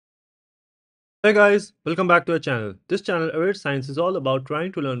Hey guys, welcome back to our channel. This channel, Aware Science, is all about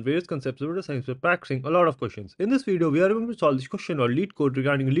trying to learn various concepts of data science by practicing a lot of questions. In this video, we are going to solve this question or Leetcode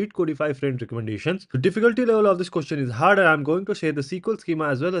regarding Leetcodify friend recommendations. The difficulty level of this question is hard, and I'm going to share the SQL schema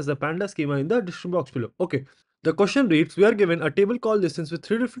as well as the Panda schema in the description box below. Okay. The question reads, we are given a table called listens with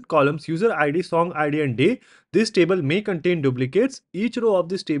three different columns, user ID, song ID and day. This table may contain duplicates. Each row of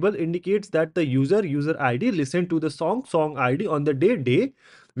this table indicates that the user ID listened to the song ID on the day.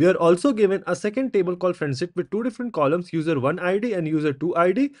 We are also given a second table called friendship with two different columns, user 1 ID and user 2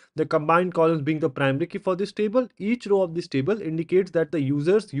 ID. The combined columns being the primary key for this table. Each row of this table indicates that the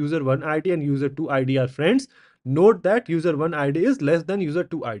user 1 ID and user 2 ID are friends. Note that user 1 ID is less than user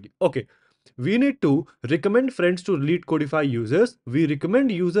 2 ID. Okay. We need to recommend friends to Leetcodify users. We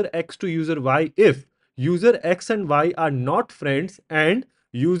recommend user X to user Y if user X and Y are not friends and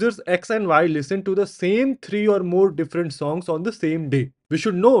users X and Y listen to the same three or more different songs on the same day. We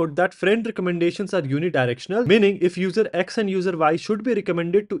should note that friend recommendations are unidirectional, meaning if user X and user Y should be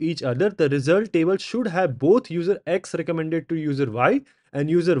recommended to each other, the result table should have both user X recommended to user Y and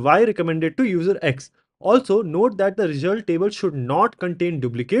user Y recommended to user X. Also, note that the result table should not contain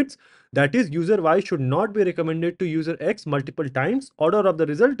duplicates. That is, user Y should not be recommended to user X multiple times. Order of the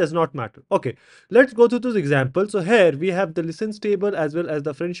result does not matter. Okay, let's go through this example. So here we have the listens table as well as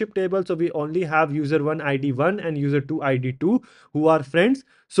the friendship table. So we only have user 1 ID 1 and user 2 ID 2 who are friends.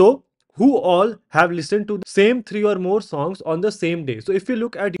 So who all have listened to the same three or more songs on the same day. So if we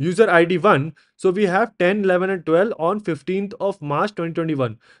look at user ID 1, so we have 10, 11 and 12 on 15th of March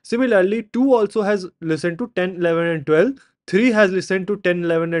 2021. Similarly, 2 also has listened to 10, 11 and 12. 3 has listened to 10,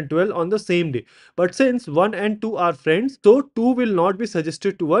 11 and 12 on the same day. But since 1 and 2 are friends, so 2 will not be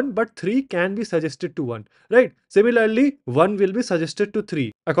suggested to 1, but 3 can be suggested to 1, right? Similarly, 1 will be suggested to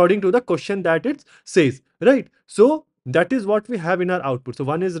 3 according to the question that it says, right? So that is what we have in our output. So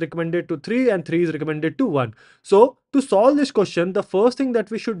 1 is recommended to 3 and 3 is recommended to 1. So to solve this question, the first thing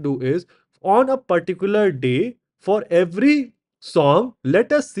that we should do is on a particular day for every song,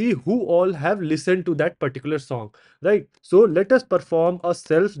 let us see who all have listened to that particular song, right? So let us perform a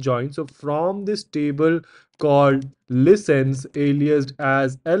self join. So from this table called listens aliased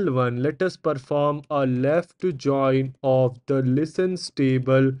as L1, let us perform a left join of the listens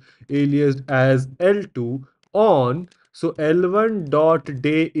table aliased as L2 on. So L1 dot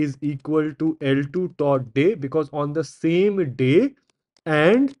day is equal to L2 dot day because on the same day,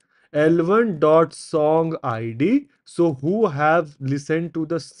 and L1 dot song ID. So who have listened to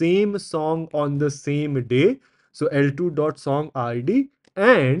the same song on the same day. So L2 dot song ID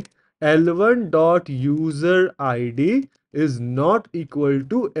and L1 dot user ID is not equal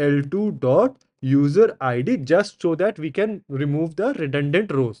to L2 dot user ID, just so that we can remove the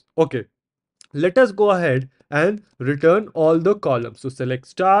redundant rows. Okay. Let us go ahead and return all the columns. So select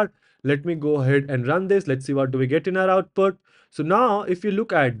star. Let me go ahead and run this. Let's see what do we get in our output. So now if you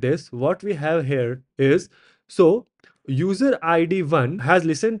look at this, what we have here is, so user ID 1 has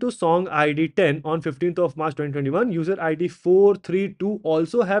listened to song ID 10 on 15th of March 2021. User ID 432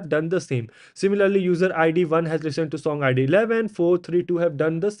 also have done the same. Similarly, user ID 1 has listened to song ID 11, 432 have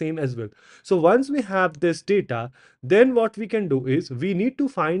done the same as well. So once we have this data, then what we can do is we need to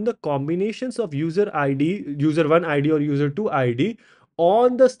find the combinations of user ID, user 1 ID or user 2 ID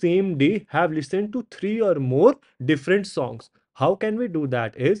on the same day have listened to three or more different songs. How can we do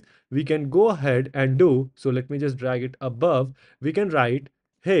that is we can go ahead and do, so let me just drag it above. We can write,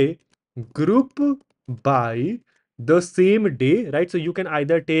 hey, group by the same day, right? So you can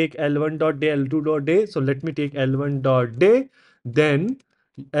either take L1.day, L2.day. So let me take L1.day, then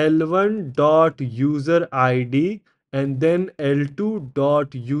L1 dot user ID and then L2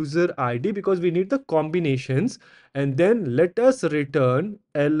 dot user ID because we need the combinations, and then let us return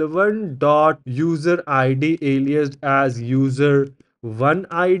L1 dot user ID aliased as user 1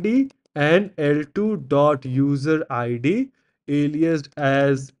 ID and L2 dot user ID aliased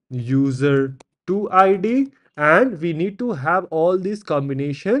as user 2 ID, and we need to have all these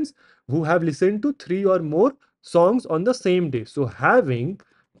combinations who have listened to three or more songs on the same day. So having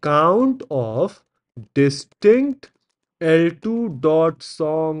count of distinct L2 dot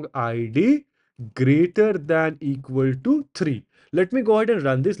song ID greater than equal to 3. Let me go ahead and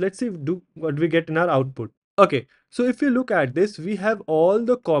run this. Let's see what we get in our output. Okay, so if you look at this, we have all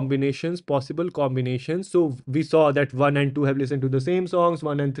the combinations, possible combinations. So we saw that 1 and 2 have listened to the same songs,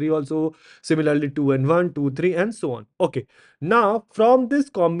 1 and 3 also, similarly 2 and 1, 2, 3, and so on. Okay, now from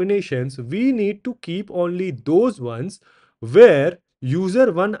these combinations, we need to keep only those ones where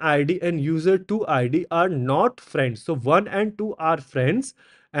user 1 ID and user 2 ID are not friends. So 1 and 2 are friends,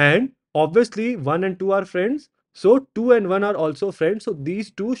 and obviously 1 and 2 are friends. So 2 and 1 are also friends. So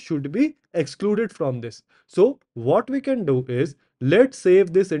these two should be excluded from this. So what we can do is, let's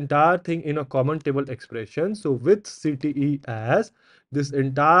save this entire thing in a common table expression. So with CTE as, this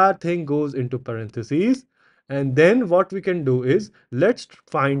entire thing goes into parentheses. And then what we can do is, let's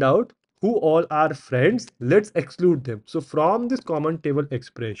find out who all are friends. Let's exclude them. So from this common table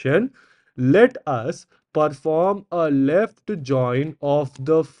expression, let us perform a left join of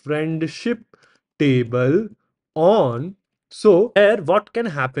the friendship table on. So here what can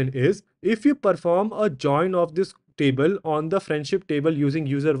happen is, if you perform a join of this table on the friendship table using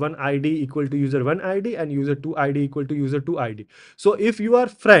user1 id equal to user1 id and user2 id equal to user2 id. So if you are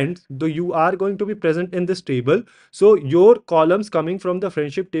friends, though you are going to be present in this table, so your columns coming from the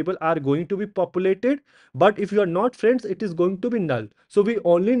friendship table are going to be populated. But if you are not friends, it is going to be null. So we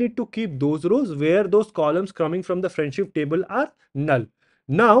only need to keep those rows where those columns coming from the friendship table are null.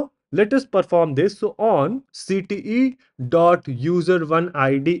 Now let us perform this. So on CTE dot user1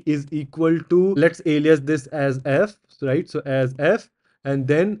 id is equal to, let's alias this as f, right? So as f, and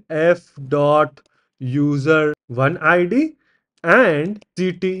then f dot user1 id, and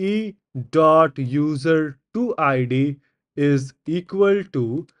CTE dot user2 id is equal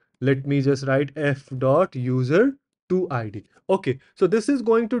to, let me just write f dot user2 id. Okay, so this is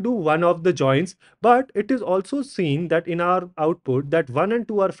going to do one of the joins, but it is also seen that in our output that 1 and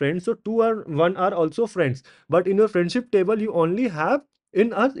 2 are friends, so 2 are 1 are also friends. But in your friendship table, you only have,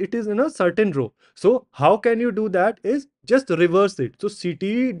 in us it is in a certain row. So how can you do that is just reverse it. So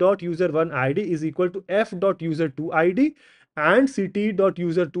ct dot user1 id is equal to f dot user2 id, and ct dot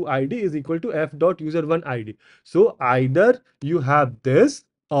user2 id is equal to f dot user1 id. So either you have this,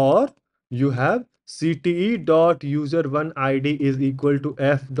 or you have CTE dot user1 id is equal to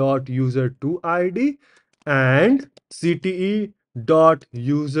f dot user2 id, and CTE dot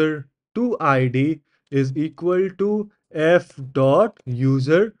user2 id is equal to f dot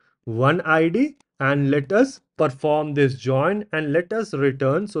user1 id. And let us perform this join and let us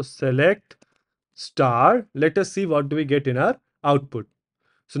return. So select star. Let us see what do we get in our output.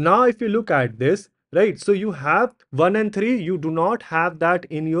 So now if you look at this, right, so you have 1 and 3, you do not have that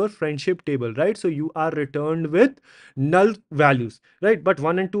in your friendship table, right? So you are returned with null values, right? But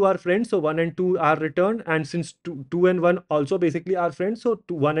 1 and 2 are friends, so 1 and 2 are returned, and since 2 and 1 also basically are friends, so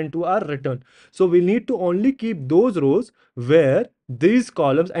 1 and 2 are returned. So we need to only keep those rows where these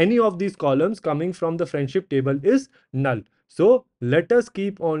columns, any of these columns coming from the friendship table is null. So let us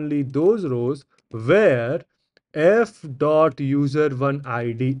keep only those rows where f dot user1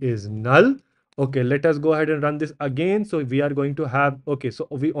 id is null. Okay, let us go ahead and run this again. So we are going to have, okay, so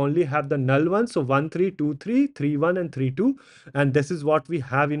we only have the null ones. So 1 3 2 3 3 1 and 3 2, and this is what we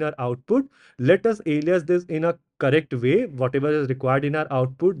have in our output. Let us alias this in a correct way, whatever is required in our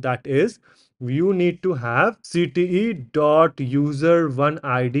output. That is, you need to have CTE dot user1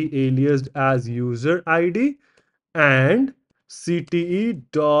 id aliased as user id, and CTE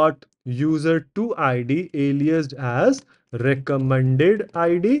dot user2 id aliased as recommended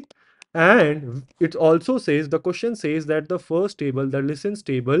id. And it also says, the question says that the first table, the listens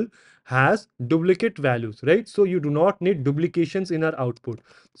table, has duplicate values, right? So you do not need duplications in our output.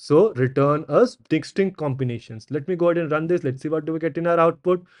 So return us distinct combinations. Let me go ahead and run this. Let's see what do we get in our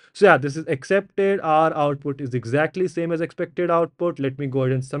output. So yeah, this is accepted. Our output is exactly same as expected output. Let me go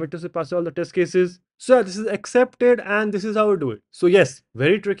ahead and submit to pass all the test cases. So yeah, this is accepted, and this is how we do it. So yes,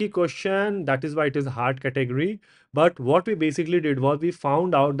 very tricky question. That is why it is a hard category. But what we basically did was, we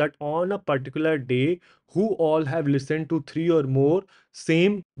found out that on a particular day, who all have listened to 3 or more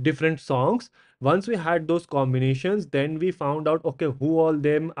same different songs. Once we had those combinations, then we found out, okay, who all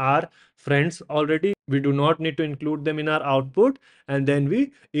them are friends already. We do not need to include them in our output, and then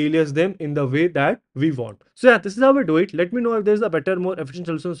we alias them in the way that we want. So yeah, this is how we do it. Let me know if there's a better, more efficient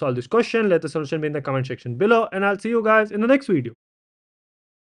solution to solve this question. Let the solution be in the comment section below, and I'll see you guys in the next video.